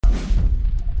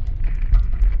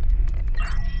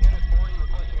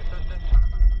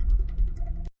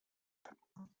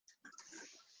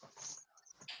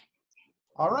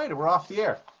All right, we're off the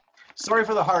air. Sorry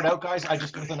for the hard out, guys. I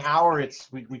just with an hour,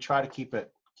 we try to keep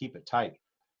it tight.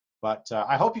 But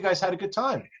I hope you guys had a good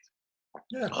time.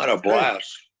 Yeah, What a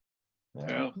blast.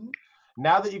 Yeah.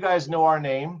 Now that you guys know our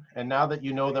name, and now that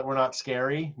you know that we're not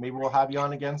scary, maybe we'll have you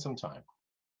on again sometime.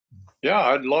 Yeah,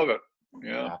 I'd love it.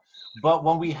 Yeah. But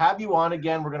when we have you on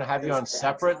again, we're going to have you on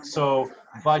separate. So,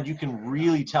 Bud, you can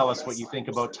really tell us what you think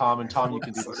about Tom, and Tom, you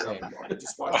can do the same.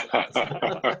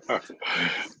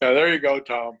 Yeah, there you go,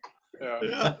 Tom.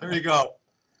 Yeah, there you go.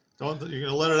 You're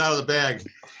gonna let it out of the bag.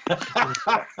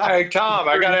 Hey, Tom,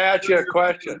 I got to ask you a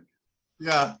question.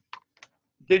 Yeah.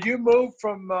 Did you move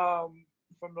from the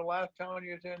last town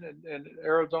you was in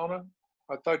Arizona?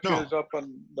 I thought you No. was up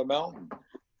on the mountain.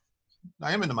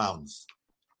 I am in the mountains.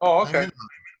 Oh, I'm okay. in-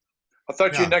 I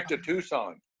thought you Yeah. next to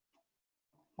Tucson.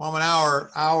 Well, I'm an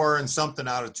hour and something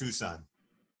out of Tucson.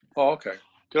 Oh, okay.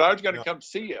 Because I was going to Yeah. come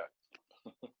see you.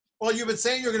 Well, you've been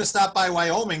saying you're going to stop by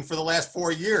Wyoming for the last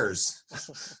 4 years.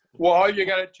 Well, you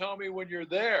got to tell me when you're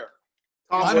there.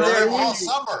 I'm where there are all you?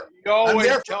 summer. You I'm always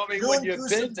there tell from me when June you've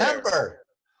through been there. September.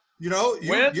 You know,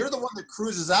 When? you're the one that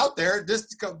cruises out there.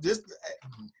 Just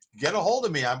get a hold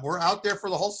of me. We're out there for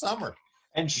the whole summer.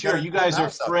 And sure, you guys are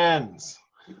friends.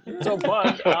 So,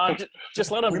 Bud, just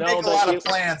let them We know make a that lot of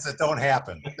plans that don't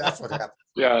happen. That's what happens.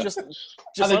 Yeah. just I let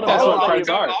think them that's know what that friends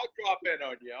you, are. I'll drop in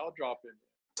on you. I'll drop in.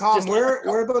 Tom, Just-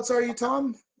 whereabouts are you,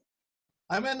 Tom?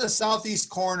 I'm in the southeast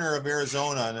corner of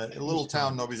Arizona, in a little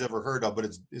town nobody's ever heard of, but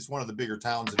it's one of the bigger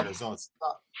towns in Arizona.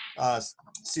 It's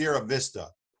Sierra Vista.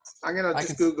 I'm gonna I just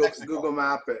can see Google Mexico.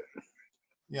 Map it.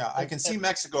 Yeah, I can see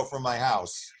Mexico from my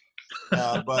house,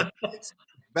 but it's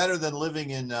better than living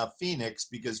in Phoenix,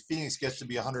 because Phoenix gets to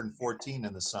be 114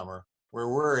 in the summer. Where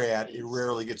we're at, it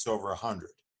rarely gets over 100,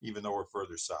 even though we're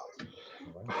further south.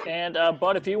 and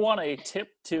Bud, if you want a tip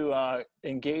to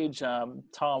engage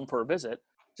Tom for a visit,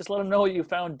 just let him know you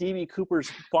found D.B. Cooper's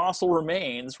fossil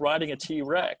remains riding a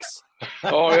T-Rex.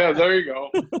 Oh, yeah, there you go.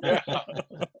 Yeah.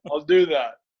 I'll do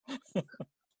that.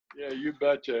 Yeah, you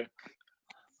betcha.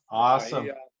 Awesome.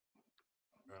 Yeah,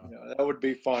 that would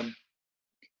be fun.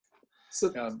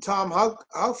 So, Yeah. Tom,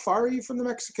 how far are you from the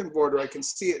Mexican border? I can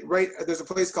see it right. There's a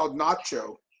place called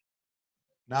Nacho.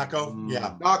 Naco?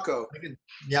 Yeah. Naco.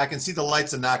 I can see the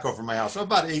lights of Naco from my house. So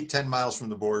about 8-10 miles from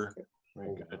the border.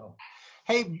 Very good.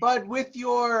 Hey, Bud, with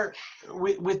you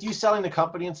selling the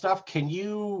company and stuff, can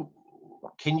you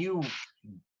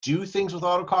do things with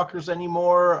autocockers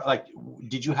anymore? Like,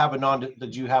 did you have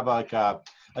like a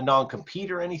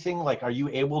non-compete or anything? Like, are you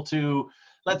able to,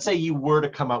 let's say you were to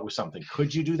come out with something,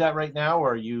 could you do that right now,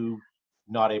 or are you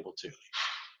not able to?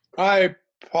 I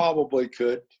probably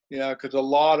could, yeah, because a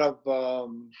lot of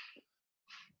the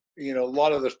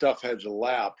stuff has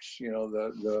elapsed,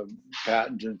 the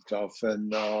patents and stuff,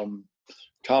 and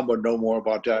Tom would know more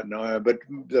about that than I am. But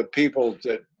the people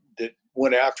that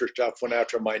went after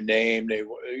my name. They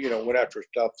went after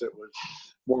stuff that was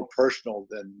more personal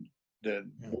than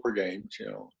war games.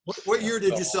 What year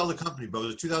did you sell the company, Bo?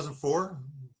 Was it 2004?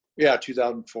 Yeah,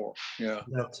 2004. Yeah.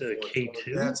 That's a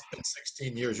K2. That's been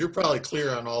 16 years. You're probably clear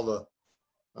on all of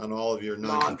your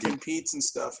non-compete. Non-competes and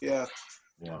stuff. Yeah.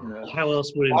 Yeah. How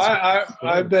else would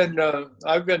I've been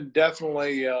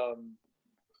definitely,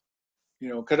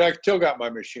 because I still got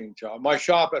my machine shop. My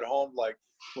shop at home,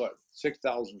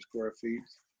 6,000 square feet,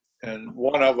 and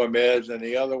one of them is, and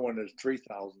the other one is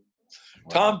 3,000.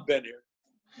 Tom's been here.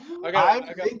 I'm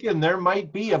thinking there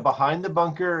might be a Behind the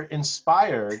Bunker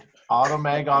inspired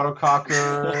Automag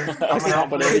autococker coming out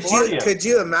for you. Could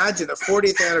you imagine a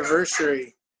 40th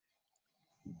anniversary?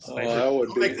 Oh, that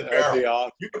would be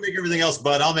awesome. You can make everything else,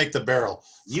 Bud. I'll make the barrel.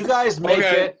 You guys make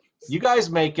Okay. it. You guys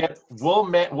make it. We'll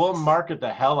market the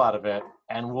hell out of it,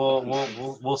 and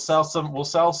we'll sell some. We'll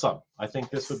sell some. I think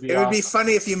this would be. It would awesome. be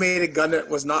funny if you made a gun that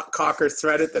was not cocker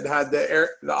threaded, that had the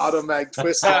Automag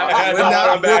twist. I had the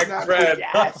Automag thread.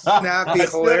 Yes. That'd be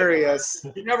hilarious.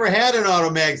 We never had an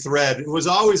Automag thread. It was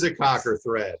always a cocker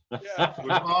thread. Yeah. It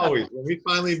was always. When we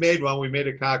finally made one, we made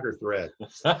a cocker thread.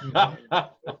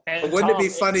 And Wouldn't it be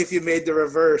Tom, funny if you made the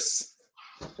reverse?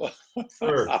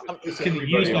 Sure. Can you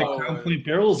use my complete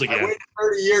barrels I again? waited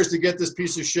 30 years to get this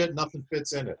piece of shit. Nothing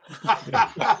fits in it.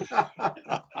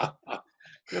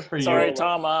 Good for you. Sorry,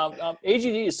 Tom.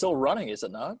 AGD is still running, is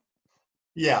it not?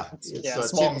 Yeah. Yeah,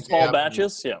 small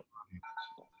batches. Yeah.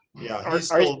 Yeah, he's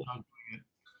still doing it.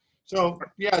 So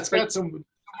yeah, it's got some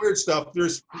weird stuff.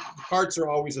 There's parts are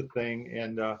always a thing,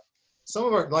 and some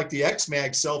of our, like the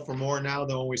X-Mag, sell for more now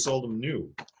than when we sold them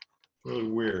new. Really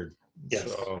weird.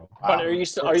 Yes. So, But are you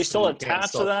still unfortunately, we can't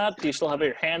attached to sell- that? Do you still have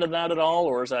your hand in that at all,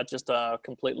 or is that just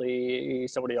completely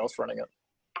somebody else running it?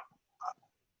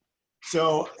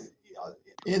 So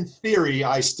in theory,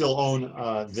 I still own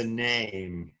the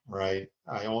name, right?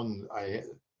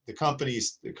 The company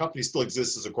still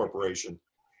exists as a corporation.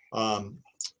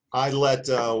 I let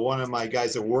one of my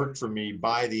guys that worked for me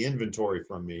buy the inventory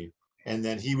from me, and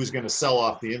then he was going to sell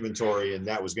off the inventory, and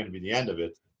that was going to be the end of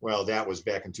it. Well, that was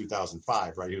back in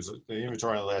 2005, right? The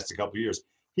inventory only lasted a couple of years.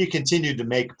 He continued to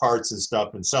make parts and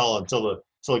stuff and sell until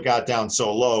it got down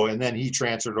so low, and then he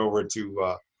transferred over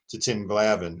to Tim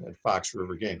Glavin at Fox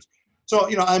River Games. So,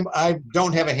 I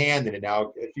don't have a hand in it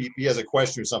now. If he has a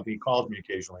question or something, he calls me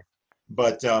occasionally.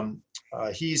 But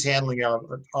he's handling it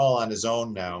all on his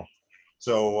own now.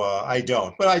 So I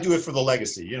don't. But I do it for the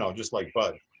legacy, just like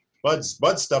Bud. Bud's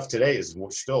stuff today is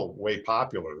still way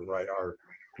popular, right?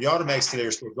 The Automags today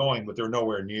are still going, but they're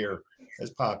nowhere near as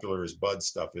popular as Bud's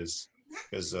stuff is.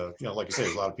 Because, like I say,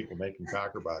 there's a lot of people making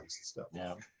Cocker bodies and stuff.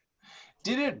 Yeah.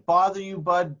 Did it bother you,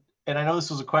 Bud? And I know this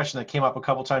was a question that came up a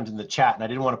couple times in the chat, and I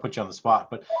didn't want to put you on the spot,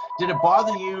 but did it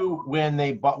bother you when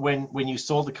when you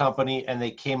sold the company and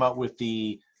they came out with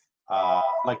the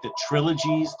like the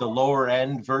trilogies, the lower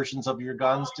end versions of your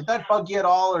guns? Did that bug you at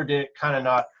all, or did it kind of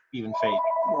not even phase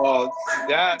you? Well,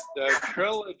 the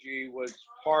trilogy was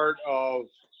part of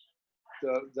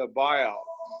the buyout.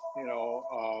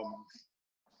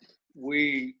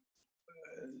 We,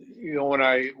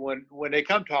 when they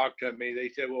come talk to me, they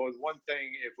said, well, one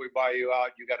thing, if we buy you out,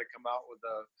 you got to come out with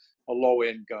a low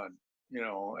end gun,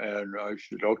 and I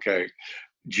said, okay.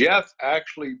 Jeff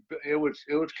actually, it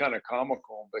was kind of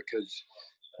comical because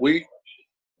when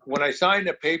I signed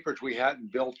the papers, we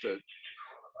hadn't built it.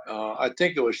 I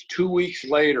think it was 2 weeks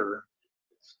later,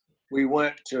 we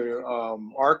went to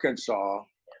Arkansas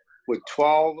with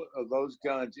 12 of those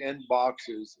guns in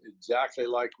boxes, exactly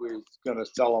like we was going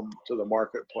to sell them to the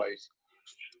marketplace.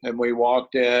 And we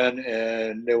walked in,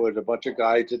 and there was a bunch of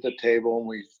guys at the table, and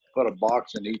we put a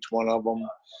box in each one of them,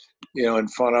 in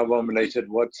front of them. And they said,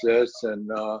 "What's this?" And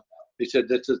they said,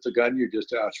 "This is the gun you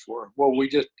just asked for." Well, we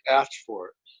just asked for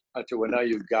it. I said, "Well, now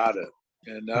you've got it."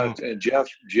 And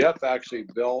Jeff actually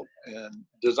built and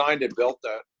designed and built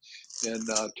that in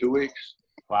 2 weeks.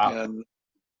 Wow. And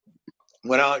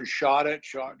went out and shot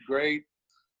great.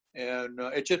 And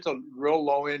it's just a real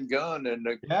low end gun. And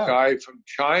the guy from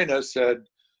China said,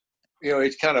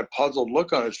 he's kind of puzzled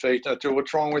look on his face. I said,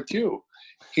 "What's wrong with you?"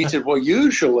 He said, "Well,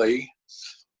 usually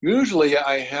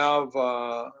I have,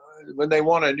 when they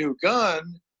want a new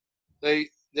gun, they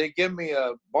give me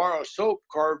a bar of soap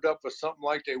carved up with something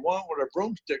like they want with a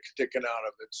broomstick sticking out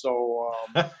of it. So,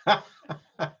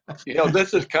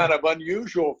 this is kind of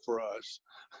unusual for us."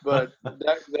 But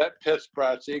that pissed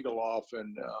Brass Eagle off,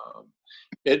 and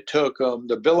it took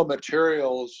the bill of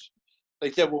materials.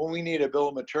 They said, "Well, we need a bill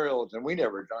of materials," and we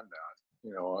never done that,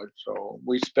 So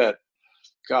we spent,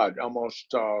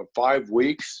 almost 5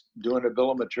 weeks doing a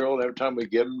bill of material. Every time we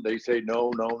give them, they say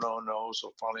no.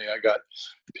 So finally, I got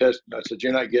pissed. I said,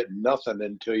 "You're not getting nothing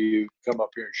until you come up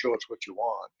here and show us what you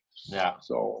want." Yeah.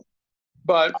 So,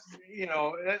 but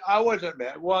I wasn't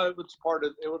mad. Well, it was part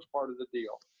of the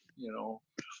deal.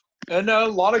 And a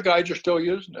lot of guys are still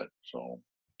using it, so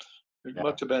it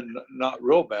must have been not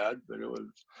real bad, but it was.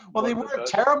 Well, they weren't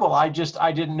terrible. I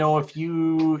didn't know if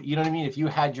you know what I mean, if you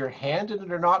had your hand in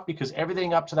it or not, because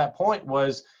everything up to that point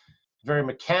was very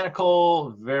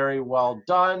mechanical, very well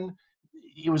done.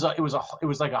 It was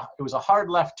a hard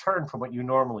left turn from what you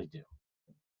normally do.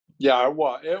 Yeah, it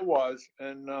was,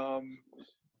 and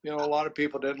a lot of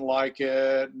people didn't like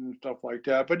it and stuff like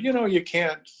that. But you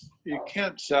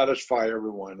can't satisfy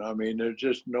everyone. I mean, there's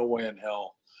just no way in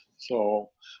hell. So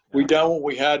we done what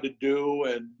we had to do,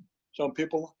 and some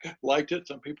people liked it,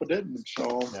 some people didn't.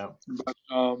 So, but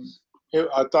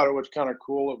I thought it was kind of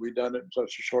cool that we done it in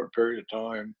such a short period of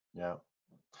time. Yeah.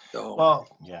 So. Well,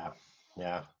 yeah.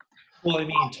 Well, I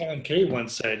mean, Tom K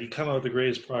once said, "You come out with the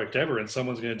greatest product ever, and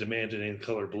someone's going to demand it in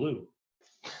color blue."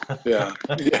 Yeah,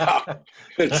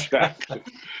 exactly.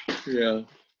 Yeah.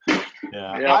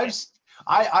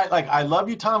 I love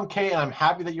you, Tom K, and I'm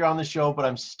happy that you're on the show, but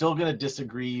I'm still going to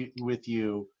disagree with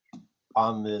you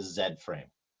on the Z frame.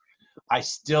 I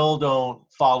still don't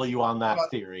follow you on that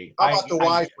theory. How about the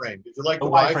Y frame? Did you like the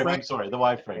Y frame? I'm sorry, the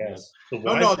Y frame. Yes.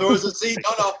 No, there was a Z.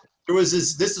 No, there was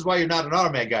this. This is why you're not an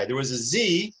Automag guy. There was a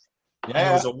Z, and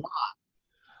there was a Y,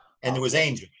 and there was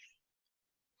Angel.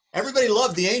 Everybody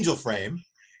loved the Angel frame,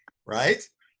 right?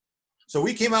 So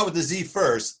we came out with the Z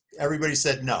first. Everybody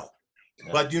said no.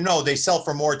 But they sell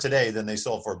for more today than they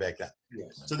sold for back then.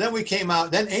 Yes. So then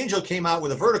then Angel came out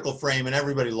with a vertical frame and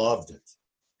everybody loved it.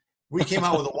 We came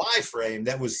out with a Y frame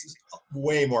that was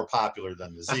way more popular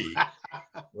than the Z.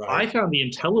 Right? I found the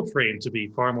IntelliFrame to be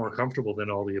far more comfortable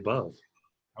than all the above.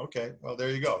 Okay, well,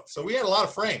 there you go. So we had a lot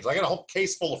of frames. I got a whole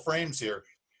case full of frames here,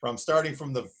 starting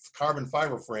from the carbon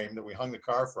fiber frame that we hung the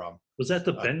car from. Was that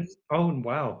the Ben? Oh,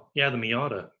 wow. Yeah, the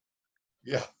Miata.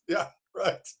 Yeah,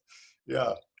 right.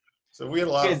 Yeah. So we had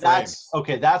a lot Okay, of frames.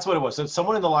 that's what it was. So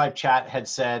someone in the live chat had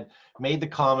made the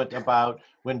comment about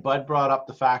when Bud brought up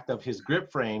the fact of his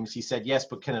grip frames, he said, yes,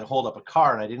 but can it hold up a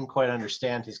car? And I didn't quite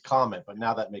understand his comment, but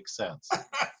now that makes sense.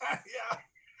 Yeah.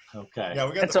 Okay. Yeah,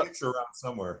 we got the picture around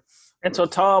somewhere. And so,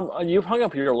 Tom, you've hung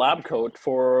up your lab coat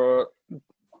for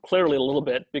clearly a little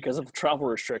bit because of travel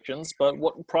restrictions, but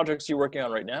what projects are you working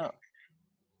on right now?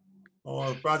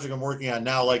 Oh, the project I'm working on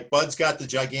now, like Bud's got the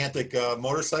gigantic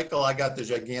motorcycle, I got the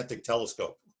gigantic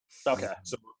telescope. Okay.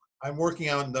 So I'm working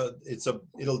on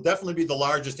it'll definitely be the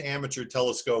largest amateur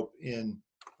telescope in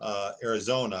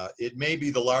Arizona. It may be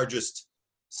the largest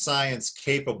science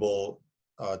capable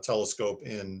telescope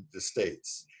in the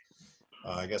States.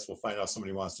 I guess we'll find out if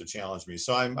somebody wants to challenge me.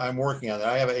 So I'm working on that.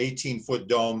 I have an 18-foot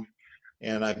dome,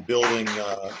 and I'm building.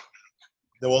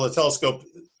 The telescope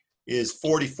is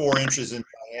 44 inches in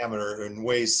diameter and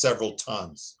weighs several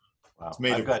tons. Wow. It's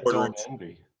made I've of got quarter dome inch.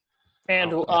 envy.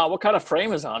 And what kind of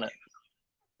frame is on it?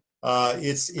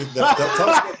 The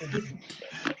telescope.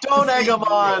 Don't egg him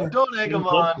on. Don't egg him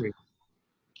on.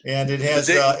 And it has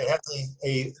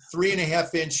a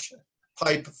 3.5-inch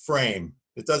pipe frame.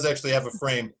 It does actually have a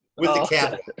frame with the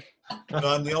catwalk.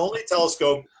 I'm the only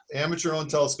amateur-owned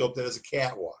telescope that has a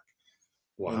catwalk.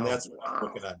 Wow. And that's what I'm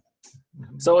looking at.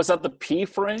 So is that the P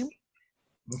frame?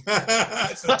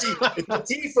 It's a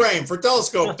T frame for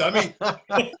telescope, dummy.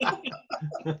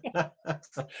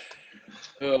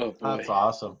 Oh, boy. That's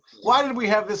awesome. Why did we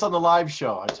have this on the live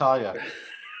show? I tell you.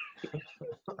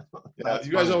 Yeah,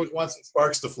 you guys always want some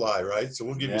sparks to fly, right? So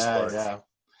we'll give you sparks. Yeah.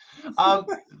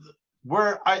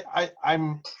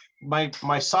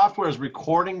 My software is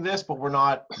recording this, but we're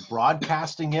not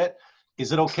broadcasting it.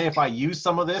 Is it okay if I use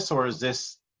some of this, or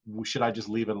should I just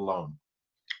leave it alone?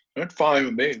 That's fine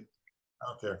with me. I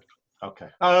don't care. Okay.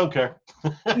 I don't care.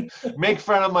 Make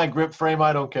fun of my grip frame.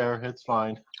 I don't care. It's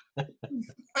fine.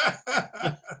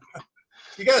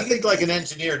 You got to think like an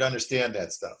engineer to understand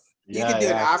that stuff. You could do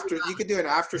an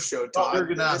after show, Todd.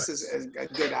 This is a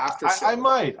good after show. I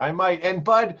might. And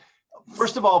Bud,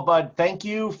 first of all, Bud, thank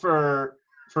you for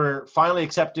finally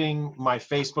accepting my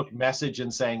Facebook message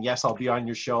and saying yes, I'll be on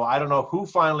your show. I don't know who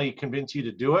finally convinced you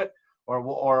to do it,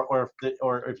 or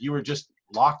if you were just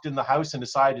locked in the house and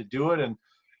decided to do it. And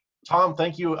Tom,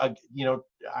 thank you. I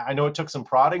know it took some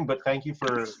prodding, but thank you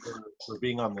for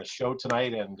being on the show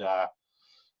tonight. And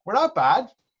we're not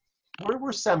bad.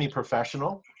 We're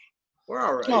semi-professional. We're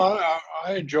all right. No,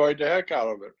 I enjoyed the heck out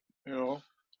of it. Good.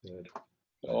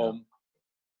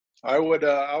 I would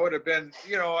have been.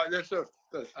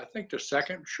 I think the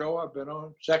second show I've been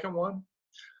on, second one.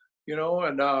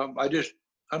 And I'm a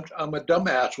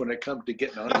dumbass when it comes to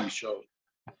getting on these shows.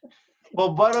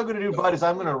 Well, what I'm going to do, Bud, is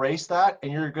I'm going to erase that,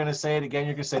 and you're going to say it again.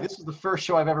 You're going to say, this is the first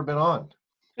show I've ever been on.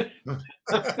 And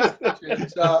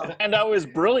that was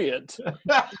brilliant.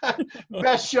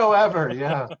 Best show ever,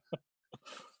 yeah.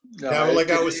 Yeah,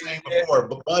 like I was saying before,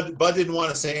 but Bud didn't want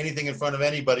to say anything in front of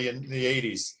anybody in the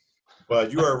 80s.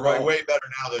 But you are way better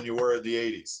now than you were in the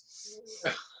 80s.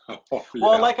 Oh, yeah.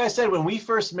 Well, like I said, when we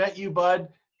first met you, Bud,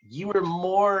 you were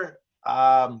more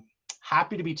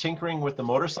happy to be tinkering with the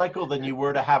motorcycle than you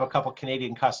were to have a couple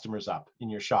Canadian customers up in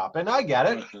your shop. And I get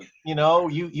it.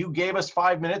 You gave us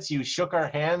 5 minutes, you shook our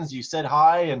hands, you said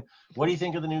hi, and what do you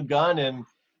think of the new gun? And,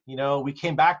 we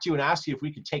came back to you and asked you if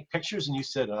we could take pictures, and you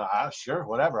said, sure,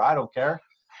 whatever, I don't care.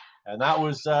 And that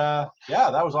was, that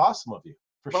was awesome of you.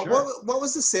 But sure. What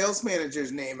was the sales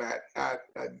manager's name at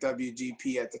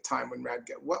WGP at the time when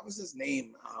what was his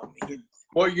name?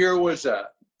 What year was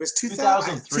that? It was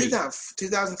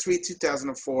 2003,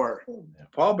 2004.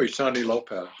 Probably Sonny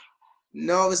Lopez.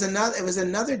 No, it was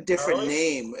another different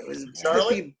name. It was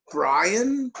Charlie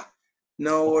Brian,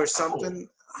 or something.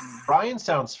 Brian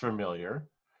sounds familiar.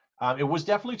 It was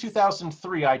definitely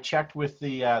 2003. I checked with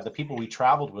the people we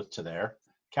traveled with to there.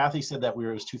 Kathy said that it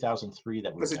was 2003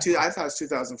 that we was it I thought it was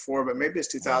 2004, but maybe it's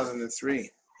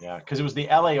 2003. Yeah, because it was the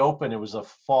LA Open. It was a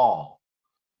fall.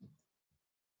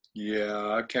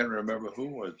 Yeah, I can't remember who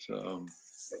was.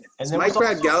 And then Mike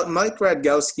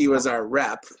Radgowski was our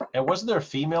rep. And wasn't there a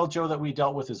female Joe that we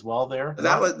dealt with as well there?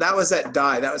 That was at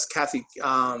Dye. That was Kathy.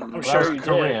 I'm sure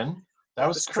Corinne. That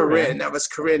was Corinne. That was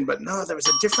Corinne. But no, there was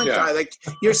a different guy. Like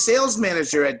your sales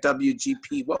manager at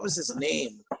WGP. What was his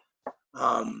name?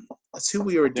 That's who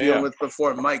we were dealing Yeah. with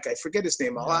before, Mike. I forget his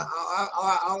name.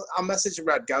 I'll message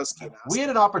Radgowski now. We had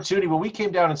an opportunity when we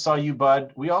came down and saw you,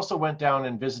 Bud. We also went down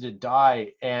and visited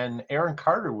Dye, and Aaron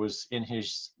Carter was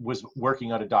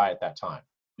working on a Dye at that time.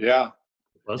 Yeah.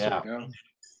 Was Yeah. it? Yeah.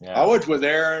 Yeah. I was with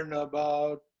Aaron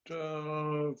about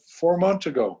 4 months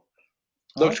ago.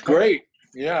 Looks Okay. great.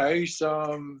 Yeah, he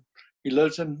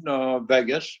lives in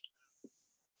Vegas,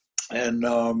 and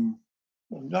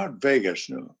not Vegas.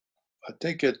 No, I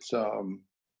think it's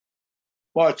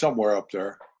it's somewhere up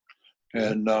there,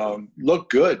 and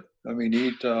looked good. I mean,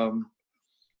 he's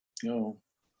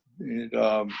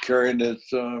carrying his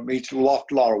he's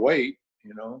lost a lot of weight,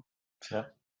 Yeah.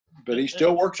 but he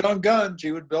still works on guns.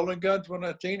 He was building guns when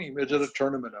I seen him. It was at a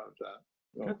tournament I was at.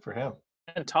 So. Good for him.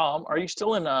 And Tom, are you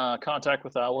still in contact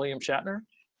with William Shatner?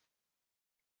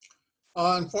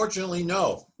 Unfortunately,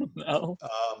 no. No.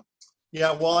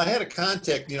 Yeah, well, I had a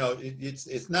contact.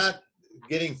 It's not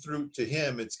getting through to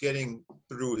him; it's getting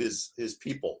through his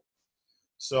people.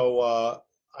 So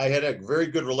I had a very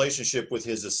good relationship with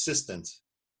his assistant,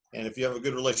 and if you have a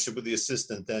good relationship with the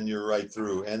assistant, then you're right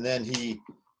through. And then he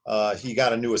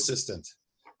got a new assistant,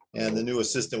 and the new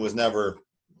assistant was never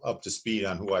up to speed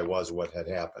on who I was or what had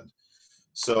happened.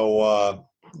 So I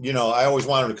always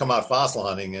wanted to come out fossil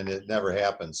hunting, and it never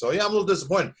happened. So yeah, I'm a little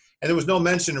disappointed. And there was no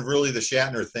mention of really the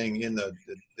Shatner thing in the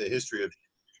history of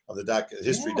the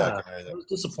history documentary. That was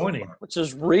disappointing. Which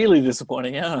is really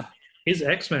disappointing, yeah. His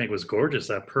X-Mag was gorgeous,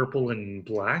 that purple and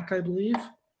black, I believe.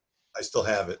 I still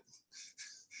have it.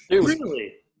 Dude,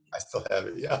 Really? I still have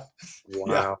it. Yeah.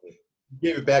 Wow. He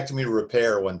gave it back to me to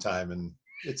repair one time, and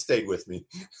it stayed with me.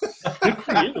 Good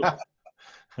for you.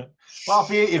 Well,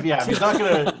 if he's not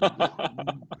going to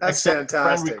That's accept friend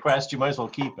fantastic. request, you might as well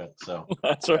keep it. So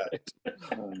That's right. If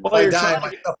Well, I you're die, trying my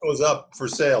to, stuff goes up for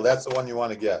sale. That's the one you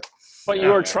want to get. but you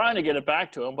were trying to get it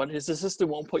back to him, but his assistant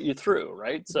won't put you through,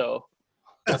 right? So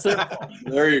that's their fault.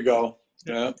 There you go.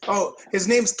 Yeah. Oh, his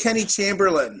name's Kenny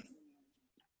Chamberlain.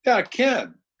 Yeah,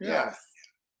 Ken. Yeah.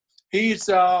 He's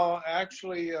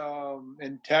actually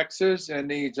in Texas, and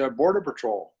he's a border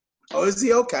patrol. Oh, is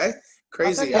he okay?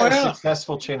 Crazy. He had Oh, yeah. a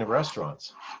successful chain of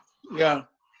restaurants. Yeah.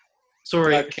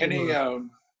 Sorry. Kenny,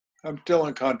 I'm still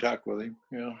in contact with him.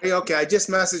 Yeah. Hey, okay, I just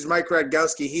messaged Mike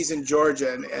Radgowski. He's in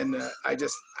Georgia, and I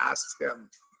just asked him.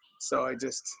 So I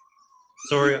just.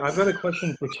 Sorry, I've got a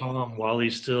question for Tom while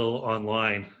he's still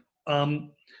online.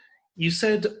 You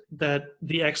said that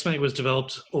the X-Mag was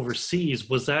developed overseas.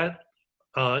 Was that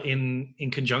in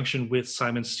conjunction with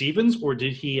Simon Stevens, or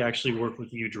did he actually work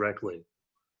with you directly?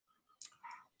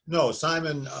 No,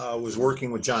 Simon was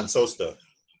working with John Sosta.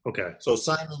 Okay. So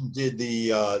Simon did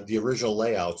the original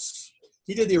layouts.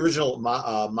 He did the original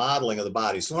modeling of the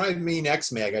body. So when I mean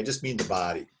X-Mag, I just mean the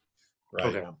body, right?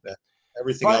 Okay.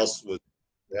 Everything else was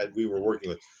that we were working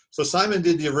with. So Simon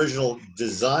did the original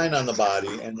design on the body,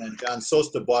 and then John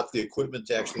Sosta bought the equipment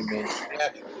to actually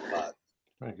manufacture the body.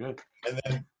 Very good. And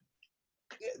then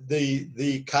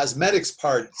the cosmetics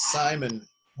part, Simon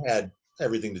had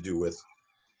everything to do with.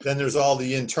 Then there's all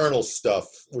the internal stuff,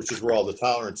 which is where all the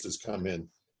tolerances come in.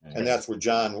 And that's where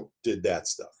John did that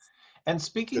stuff. And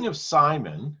speaking of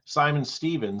Simon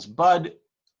Stevens, Bud,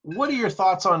 what are your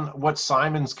thoughts on what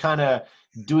Simon's kind of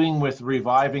doing with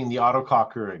reviving the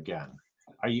autococker again?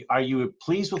 Are you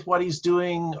pleased with what he's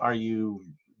doing?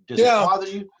 Does it bother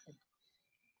you?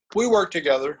 We work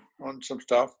together on some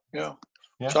stuff. Yeah.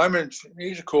 Simon's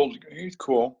he's cool. He's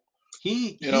sorry,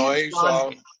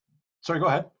 go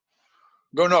ahead.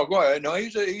 Go ahead. No,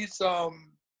 he's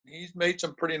made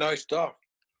some pretty nice stuff.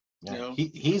 Yeah.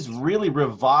 He's really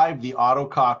revived the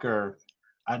autococker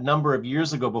a number of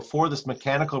years ago before this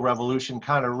mechanical revolution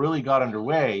kind of really got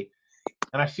underway.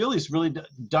 And I feel he's really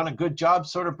done a good job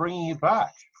sort of bringing it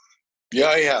back.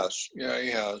 Yeah, he has.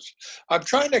 I'm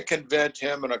trying to convince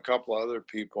him and a couple other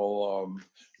people,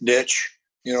 Niche,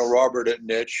 Robert at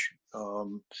Niche,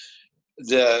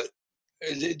 that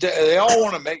they all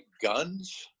want to make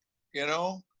guns,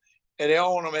 and they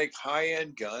all want to make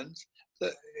high-end guns.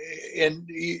 And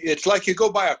it's like you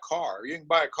go buy a car. You can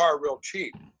buy a car real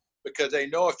cheap because they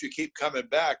know if you keep coming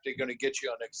back, they're going to get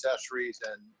you on accessories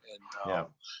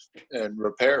and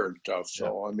repair and stuff.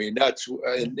 So I mean, that's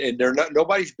and they're not.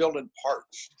 Nobody's building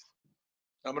parts.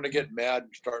 I'm going to get mad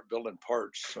and start building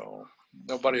parts. So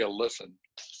nobody will listen.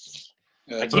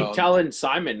 And, I keep telling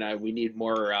Simon we need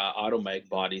more Automag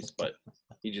bodies, but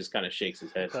he just kind of shakes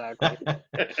his head. Exactly.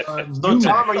 So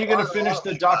Tom, are you going to finish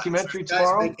the documentary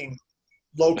tomorrow? Making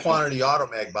low quantity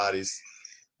Automag bodies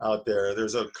out there.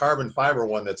 There's a carbon fiber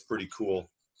one that's pretty cool.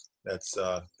 That's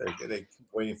they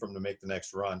waiting for them to make the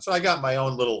next run. So I got my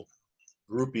own little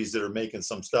groupies that are making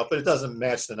some stuff, but it doesn't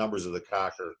match the numbers of the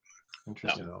Cocker.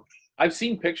 Interesting. You know, I've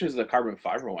seen pictures of the carbon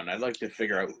fiber one. I'd like to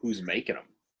figure out who's making them.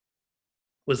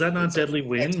 Was that not It's Deadly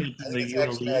Wind? I making think the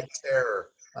it's ULE? X-Mag Terror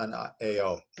on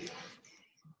AO.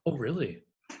 Oh, really?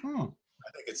 Hmm.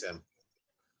 I think it's him.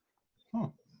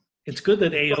 It's good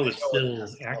that AO is I'll still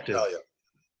tell active. you.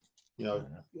 You know,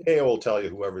 AO will tell you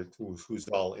who's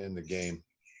all in the game.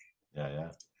 Yeah.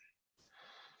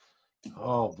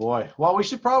 Oh boy. Well, we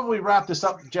should probably wrap this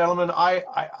up, gentlemen. I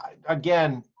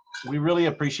again, we really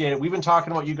appreciate it. We've been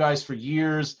talking about you guys for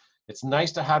years. It's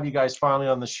nice to have you guys finally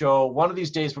on the show. One of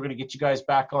these days, we're going to get you guys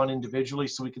back on individually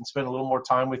so we can spend a little more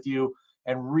time with you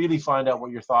and really find out what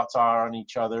your thoughts are on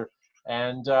each other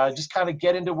and just kind of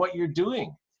get into what you're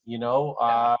doing,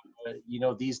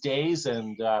 these days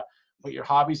and what your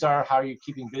hobbies are, how you're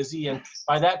keeping busy. And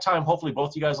by that time, hopefully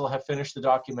both you guys will have finished the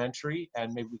documentary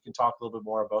and maybe we can talk a little bit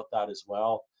more about that as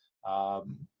well.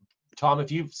 Tom,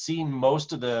 if you've seen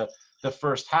most of the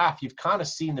first half, you've kind of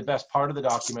seen the best part of the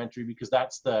documentary because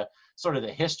that's the sort of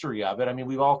the history of it. I mean,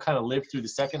 we've all kind of lived through the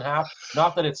second half.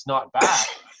 Not that it's not bad,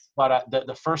 but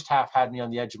the first half had me on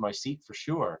the edge of my seat for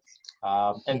sure.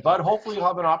 And Bud, hopefully you'll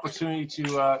have an opportunity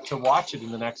to watch it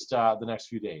in the next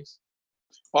few days.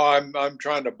 Well, I'm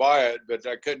trying to buy it, but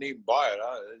I couldn't even buy it.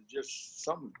 Just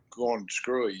something going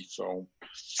screwy. So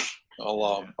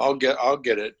I'll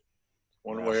get it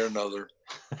one way or another.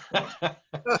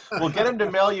 We'll get him to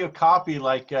mail you a copy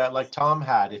like Tom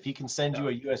had. If he can send you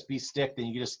a USB stick, then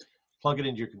you can just plug it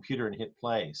into your computer and hit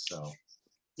play. So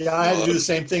Yeah, I had to do the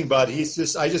same thing, bud. I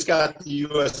just got the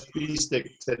USB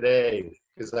stick today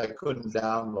because I couldn't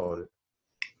download it.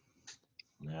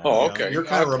 yeah. Oh, okay. You're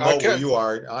kind of remote where you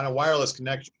are on a wireless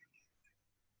connection.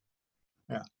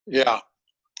 Yeah.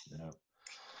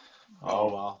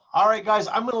 Oh well. All right, guys.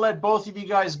 I'm going to let both of you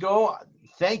guys go.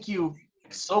 Thank you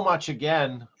so much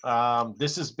again.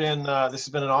 This has been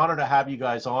an honor to have you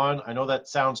guys on. I know that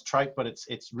sounds trite, but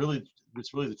it's really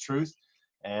the truth.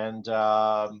 And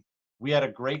we had a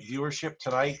great viewership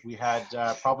tonight. We had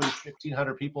probably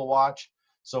 1,500 people watch.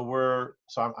 So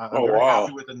I'm very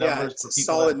happy with the numbers. Yeah, it's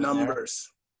solid numbers.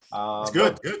 It's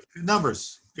good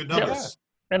numbers. Good numbers. Yeah.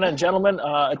 And then, gentlemen,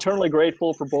 eternally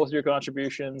grateful for both your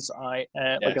contributions. I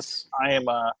am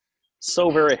so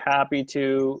very happy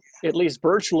to at least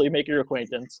virtually make your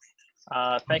acquaintance.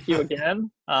 Thank you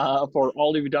again for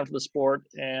all you've done for the sport,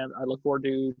 and I look forward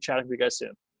to chatting with you guys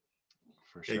soon.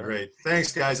 For sure. Okay, great.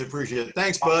 Thanks, guys. I appreciate it.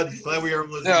 Thanks, Bud. Glad we were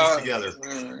able to do this together.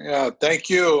 Yeah, thank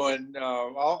you, and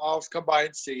I'll come by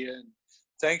and see you. And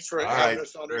thanks for having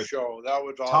us on the show. That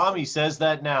was awesome. Tommy says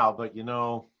that now, but I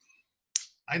know.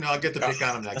 I'll get to pick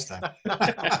on him next time.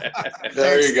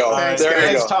 There you go. Thanks, There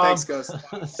you guys. go. Tom. Thanks, guys.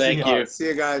 Thank you. See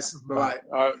you guys.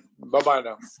 Bye-bye. Bye-bye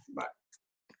now. Bye.